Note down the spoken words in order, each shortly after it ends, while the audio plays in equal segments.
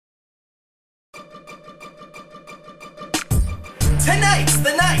Tonight's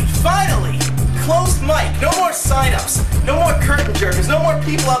the night, finally! Closed mic, no more sign-ups, no more curtain jerkers, no more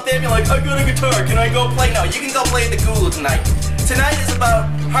people out there being like, I got a guitar, can I go play? No, you can go play at the Gulu tonight. Tonight is about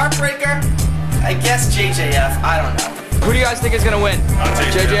Heartbreaker, I guess JJF, I don't know. Who do you guys think is gonna win?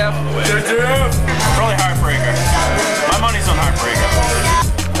 JJF? JJF! Probably Heartbreaker. My money's on Heartbreaker.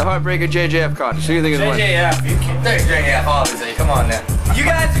 The Heartbreaker JJF contest. Who do you think is winning? JJF, you can't. There's JJF, obviously, come on now. You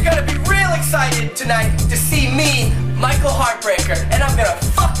guys are gonna be real excited tonight to see me, Michael Heartbreaker, and I'm gonna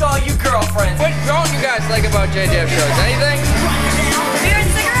fuck all you girlfriends. What don't you guys like about JJF shows? Anything? Beer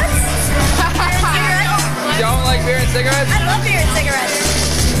and cigarettes? Beer and cigarettes? You don't like beer and cigarettes? I love beer and cigarettes.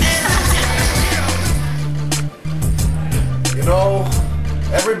 You know,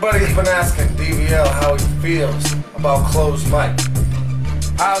 everybody's been asking DVL how he feels about closed mic.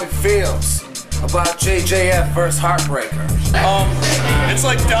 How he feels about JJF versus Heartbreaker. It's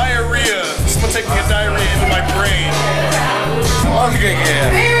like diarrhea. Someone taking a diarrhea into my brain.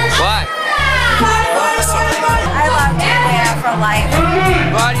 Why? I love JJF for life.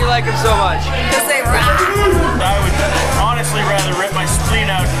 Why do you like him so much? Because they rock. I would honestly rather rip my spleen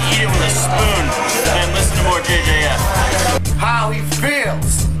out and eat it with a spoon than listen to more JJF. How he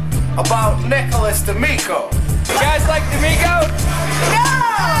feels about Nicholas D'Amico. You guys like D'Amico? No!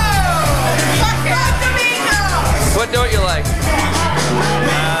 Fuck D'Amico! What don't you like?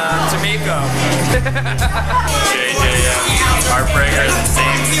 D'Amico. JJF, Heartbreaker, the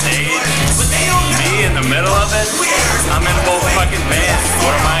same stage. Me in the middle of it. I'm in both fucking bands.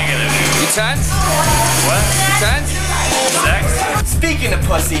 What am I gonna do? You tense? What? You tense? Sex? Speaking of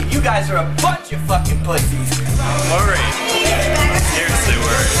pussy, you guys are a bunch of fucking pussies. Worried. Seriously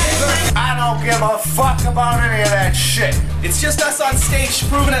worried. I don't give a fuck about any of that shit. It's just us on stage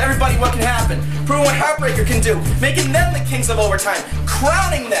proving to everybody what can happen, proving what Heartbreaker can do, making them the kings of overtime,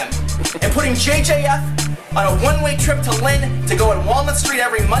 crowning them, and putting JJF on a one-way trip to Lynn to go on Walnut Street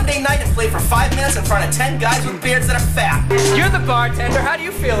every Monday night and play for 5 minutes in front of 10 guys with beards that are fat. You're the bartender. How do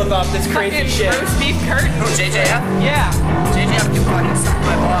you feel about this crazy shit? Roast beef curtain. Who, JJF? Yeah. JJF, you fucking suck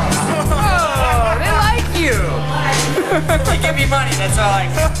my balls. Oh, they like you. You give me money, that's all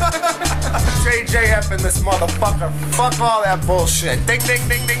I JJF and this motherfucker. Fuck all that bullshit. Ding, ding,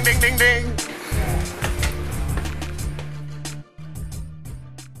 ding, ding, ding, ding, ding.